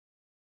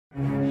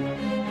There's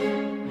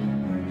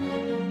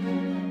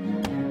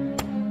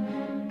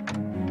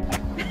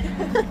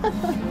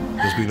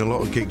been a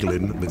lot of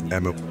giggling with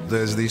Emma.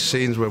 There's these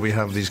scenes where we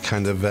have these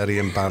kind of very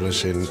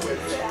embarrassing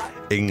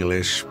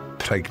English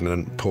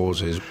pregnant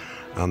pauses,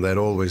 and they're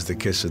always the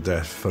kiss of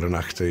death for an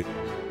actor.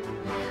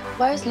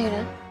 Where's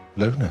Luna?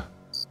 Luna?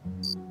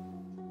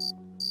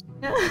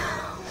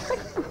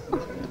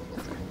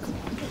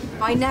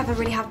 I never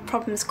really have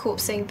problems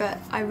corpsing, but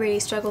I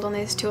really struggled on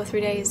those 2 or 3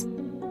 days.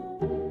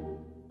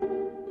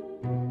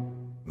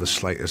 The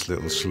slightest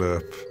little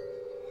slurp,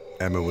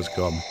 Emma was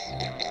gone.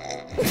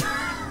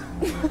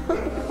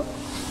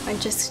 I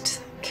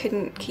just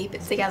couldn't keep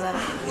it together.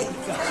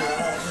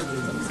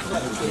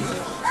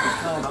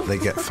 They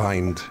get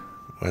fined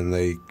when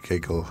they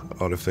giggle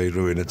or if they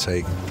ruin a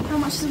take. How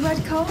much is a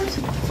red card?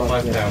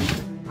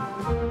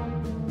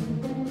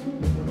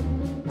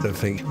 £5. I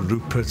think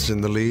Rupert's in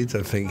the lead.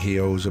 I think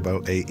he owes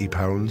about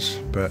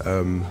 £80. But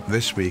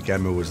this week,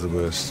 Emma was the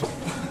worst.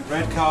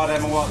 Red card,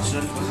 Emma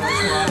Watson.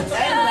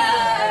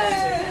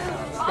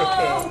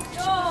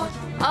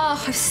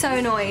 Oh, I'm so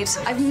annoyed.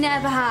 I've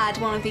never had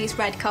one of these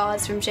red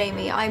cards from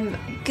Jamie. I'm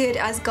good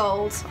as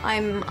gold.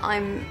 I'm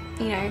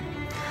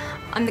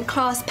the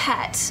class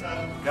pet.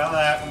 Got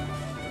that.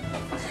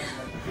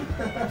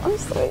 I'm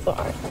so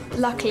sorry.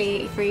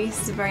 Luckily,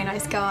 Reese is a very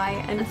nice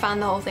guy and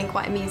found the whole thing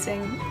quite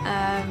amusing.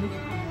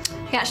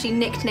 He actually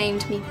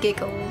nicknamed me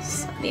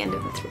Giggles at the end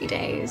of the 3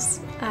 days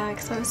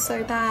because I was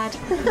so bad.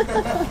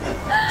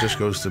 Just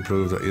goes to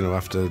prove that, you know,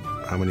 after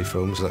how many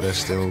films, that they're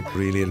still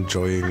really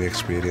enjoying the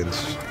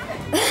experience.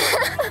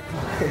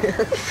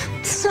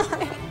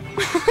 Sorry.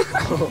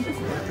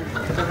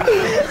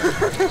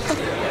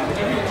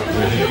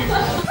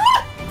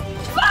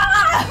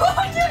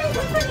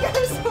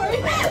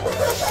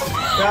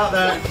 Got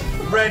that.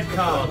 Red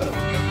card.